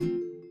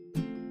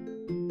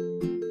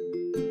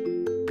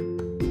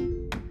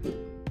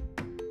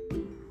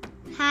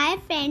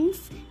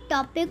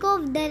topic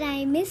of the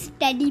rhyme is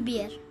teddy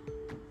bear.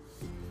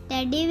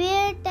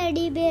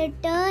 Teddy bear,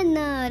 turn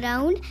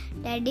around.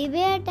 Teddy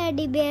bear,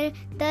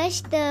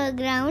 touch the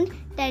ground.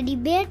 Teddy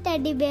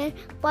bear,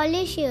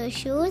 polish your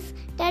shoes.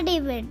 Teddy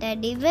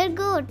bear,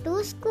 go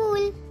to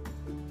school.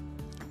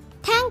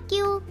 Thank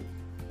you.